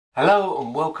Hello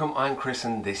and welcome, I'm Chris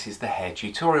and this is the Hair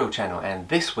Tutorial channel, and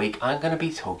this week I'm going to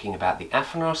be talking about the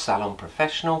Affinage Salon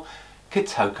Professional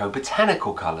Kitoko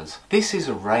Botanical colours. This is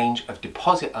a range of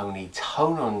deposit only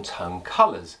tone-on-tone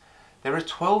colours. There are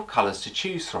 12 colours to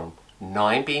choose from,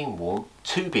 9 being warm,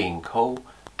 2 being cool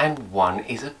and 1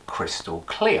 is a crystal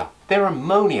clear. They're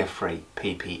ammonia free,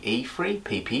 PPE free,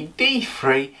 PPD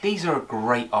free. These are a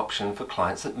great option for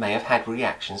clients that may have had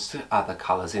reactions to other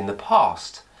colours in the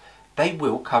past. They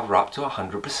will cover up to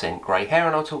 100% grey hair,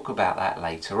 and I'll talk about that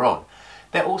later on.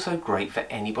 They're also great for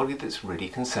anybody that's really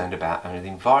concerned about the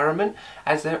environment,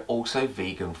 as they're also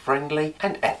vegan friendly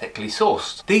and ethically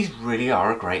sourced. These really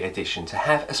are a great addition to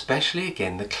have, especially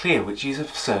again the clear, which is a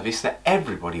service that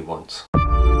everybody wants.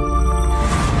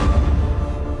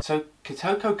 So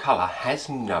Kitoko Colour has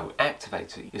no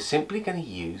activator. You're simply going to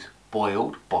use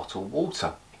boiled bottled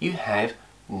water. You have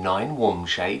 9 warm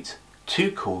shades,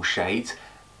 2 cool shades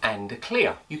and a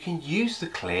clear. You can use the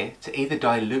clear to either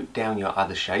dilute down your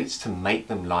other shades to make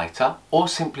them lighter, or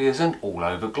simply as an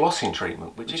all-over glossing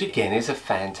treatment, which again is a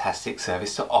fantastic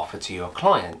service to offer to your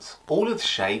clients. All of the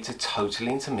shades are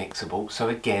totally intermixable, so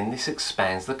again this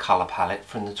expands the colour palette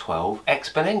from the 12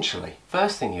 exponentially.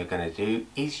 First thing you're going to do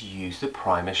is use the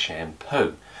primer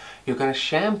shampoo. You're going to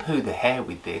shampoo the hair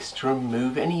with this to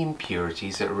remove any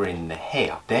impurities that are in the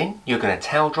hair. Then you're going to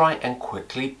towel dry and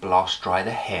quickly blast dry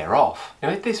the hair off. Now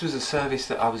if this was a service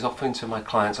that I was offering to my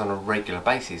clients on a regular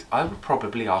basis, I would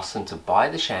probably ask them to buy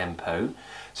the shampoo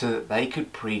so that they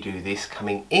could pre-do this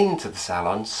coming into the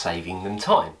salon, saving them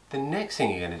time. The next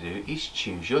thing you're going to do is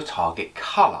choose your target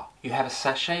colour. You have a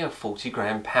sachet of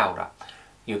 40-gram powder.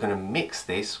 You're going to mix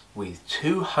this with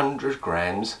 200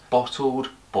 grams bottled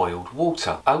boiled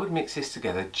water. I would mix this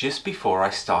together just before I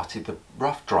started the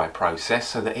rough dry process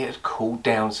so that it had cooled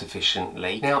down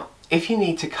sufficiently. Now if you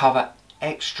need to cover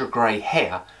extra grey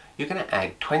hair, you're going to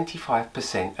add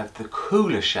 25% of the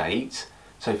cooler shades.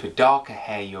 So for darker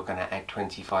hair you're going to add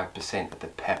 25% of the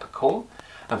peppercorn,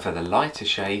 and for the lighter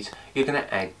shades you're going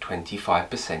to add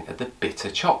 25% of the bitter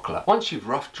chocolate. Once you've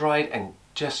rough dried and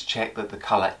just check that the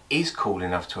colour is cool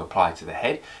enough to apply to the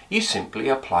head, you simply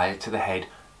apply it to the head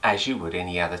as you would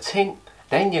any other tint.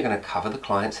 Then you're going to cover the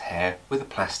client's hair with a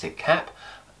plastic cap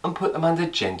and put them under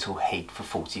gentle heat for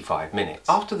 45 minutes.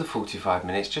 After the 45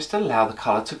 minutes, just allow the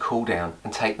colour to cool down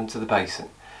and take them to the basin.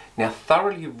 Now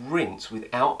thoroughly rinse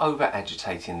without over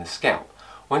agitating the scalp.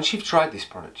 Once you've tried this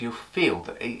product, you'll feel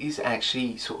that it is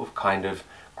actually sort of kind of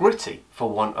gritty, for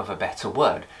want of a better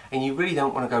word, and you really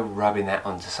don't want to go rubbing that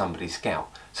onto somebody's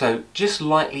scalp. So just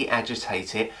lightly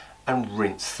agitate it and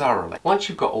rinse thoroughly. Once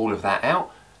you've got all of that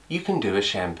out, you can do a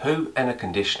shampoo and a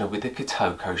conditioner with the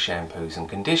Kitoko shampoos and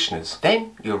conditioners.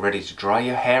 Then you're ready to dry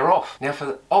your hair off. Now for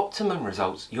the optimum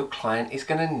results, your client is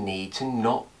going to need to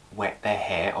not wet their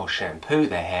hair or shampoo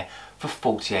their hair for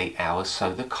 48 hours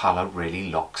so the colour really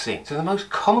locks in. So the most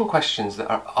common questions that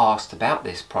are asked about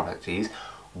this product is,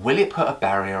 will it put a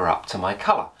barrier up to my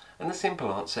colour? And the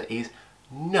simple answer is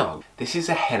no. This is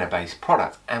a henna based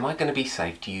product. Am I going to be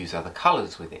safe to use other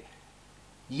colours with it?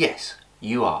 Yes,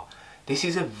 you are. This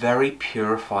is a very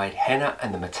purified henna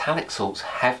and the metallic salts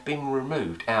have been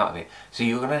removed out of it, so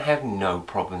you're going to have no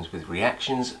problems with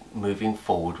reactions moving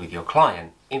forward with your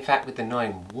client. In fact, with the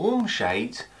 9 warm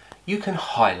shades you can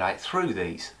highlight through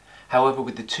these. However,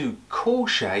 with the 2 cool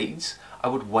shades I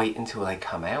would wait until they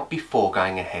come out before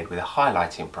going ahead with a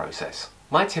highlighting process.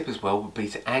 My tip as well would be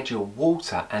to add your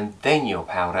water and then your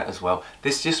powder as well.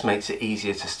 This just makes it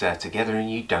easier to stir together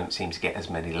and you don't seem to get as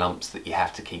many lumps that you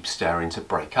have to keep stirring to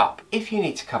break up. If you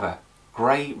need to cover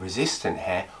grey resistant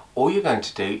hair, all you're going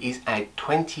to do is add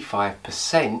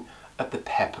 25% of the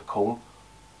peppercorn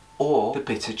or the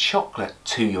bitter chocolate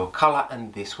to your colour,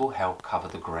 and this will help cover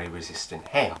the grey resistant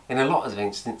hair. In a lot of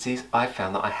instances I've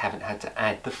found that I haven't had to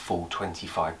add the full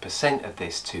 25% of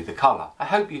this to the colour. I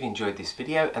hope you've enjoyed this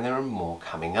video and there are more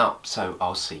coming up, so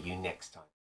I'll see you next time.